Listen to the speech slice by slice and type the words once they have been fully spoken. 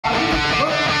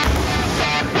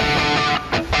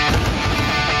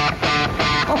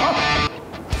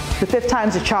the fifth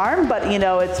time's a charm, but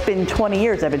it's been 20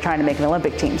 years I've been trying to make an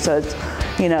Olympic team, so it's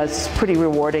it's pretty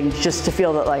rewarding just to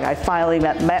feel that like I finally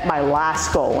met my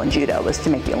last goal in judo was to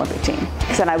make the Olympic team.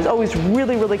 And I was always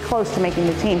really, really close to making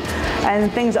the team,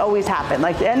 and things always happen.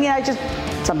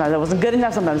 Sometimes I wasn't good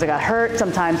enough, sometimes I got hurt,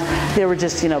 sometimes there were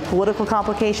just, political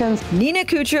complications. Nina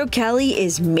Cutro-Kelly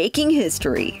is making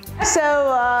history. So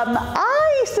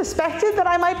I suspected that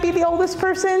I might be the oldest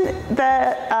person,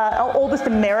 oldest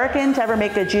American to ever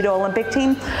make a judo Olympic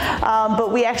team,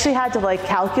 but we actually had to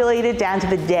calculate it down to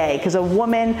the day, because a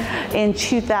woman in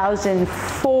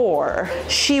 2004,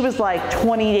 she was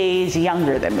 20 days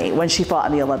younger than me when she fought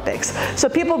in the Olympics. So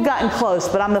people have gotten close,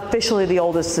 but I'm officially the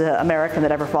oldest American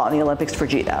that ever fought in the Olympics for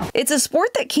judo. It's a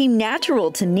sport that came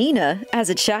natural to Nina as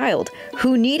a child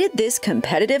who needed this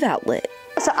competitive outlet.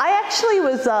 So I actually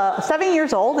was 7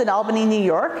 years old in Albany, New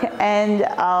York, and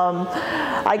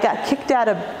I got kicked out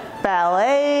of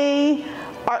ballet,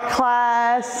 art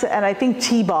class, and I think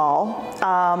t-ball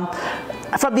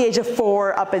from the age of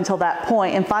 4 up until that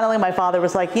point. And finally my father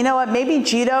was like, you know what, maybe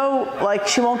judo,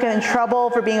 she won't get in trouble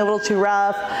for being a little too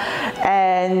rough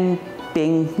and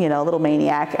being, a little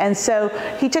maniac. And so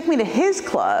he took me to his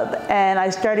club, and I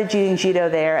started doing judo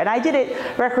there. And I did it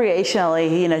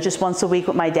recreationally, just once a week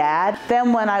with my dad.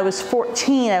 Then when I was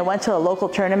 14, I went to a local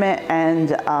tournament,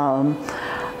 and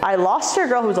I lost to a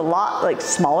girl who was a lot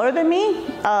smaller than me,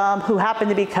 who happened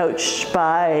to be coached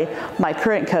by my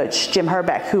current coach, Jim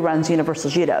Herbeck, who runs Universal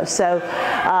Judo. So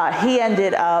he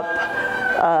ended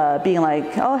up being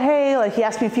like, oh hey, he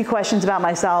asked me a few questions about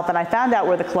myself, and I found out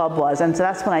where the club was, and so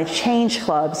that's when I changed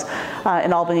clubs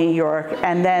in Albany, New York,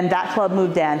 and then that club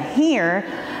moved down here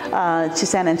to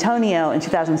San Antonio in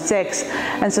 2006,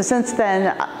 and so since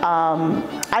then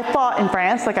I fought in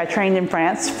France, I trained in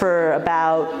France for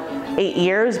about 8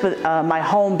 years, but my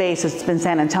home base has been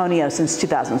San Antonio since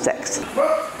 2006.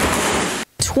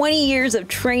 20 years of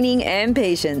training and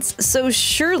patience, so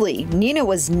surely Nina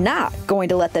was not going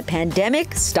to let the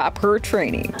pandemic stop her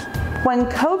training. When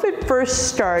COVID first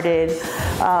started,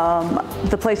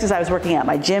 the places I was working at,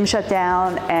 my gym shut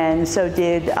down, and so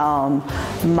did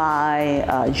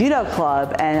my judo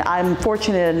club. And I'm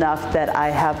fortunate enough that I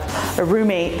have a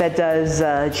roommate that does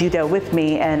judo with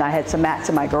me, and I had some mats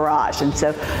in my garage. And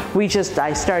so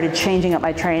I started changing up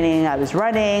my training. I was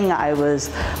running, I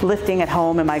was lifting at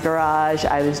home in my garage,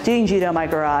 I was doing judo in my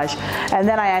garage, and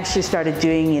then I actually started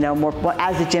doing, more,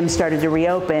 as the gym started to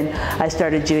reopen, I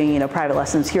started doing, private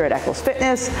lessons here at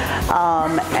Fitness,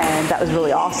 and that was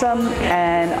really awesome.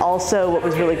 And also what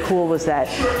was really cool was that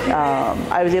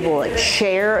I was able to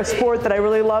share a sport that I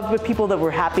really loved with people that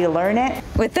were happy to learn it.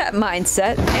 With that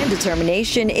mindset and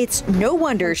determination, it's no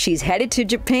wonder she's headed to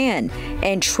Japan,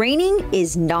 and training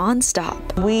is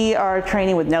non-stop. We are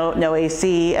training with no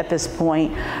AC at this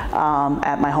point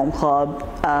at my home club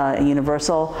in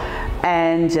Universal,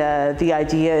 and the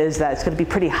idea is that it's going to be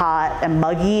pretty hot and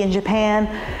muggy in Japan,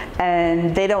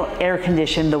 and they don't air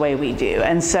condition the way we do,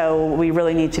 and so we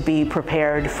really need to be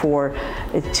prepared for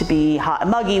it to be hot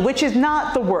and muggy, which is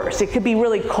not the worst. It could be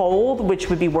really cold, which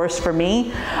would be worse for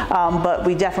me, but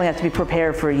we definitely have to be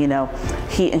prepared for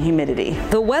heat and humidity.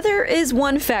 The weather is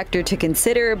one factor to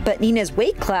consider, but Nina's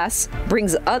weight class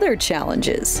brings other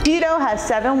challenges. Judo has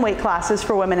 7 weight classes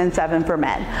for women and 7 for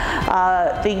men.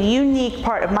 The unique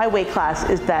part of my weight class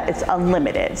is that it's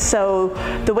unlimited. So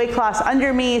the weight class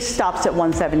under me stops at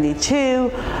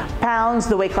 172 pounds.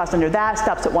 The weight class under that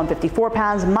stops at 154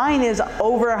 pounds. Mine is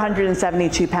over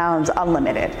 172 pounds,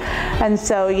 unlimited. And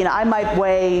so, I might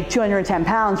weigh 210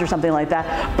 pounds or something like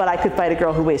that, but I could fight a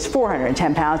girl who weighs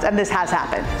 410 pounds, and this has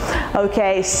happened.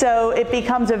 Okay, so it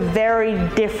becomes a very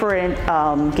different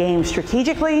game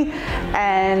strategically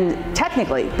and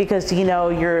technically, because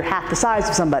you're half the size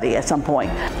of somebody at some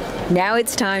point. Now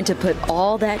it's time to put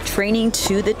all that training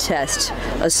to the test.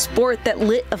 A sport that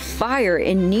lit a fire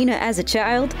in Nina as a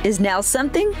child is now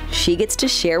something she gets to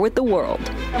share with the world.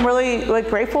 I'm really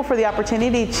grateful for the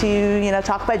opportunity to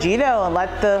talk about judo and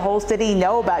let the whole city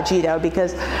know about judo,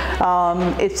 because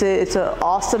it's an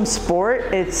awesome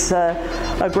sport. It's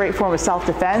a great form of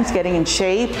self-defense, getting in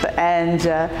shape, and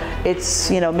it's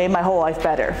made my whole life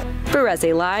better. For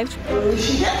KSAT Live,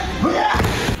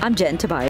 I'm Tobias.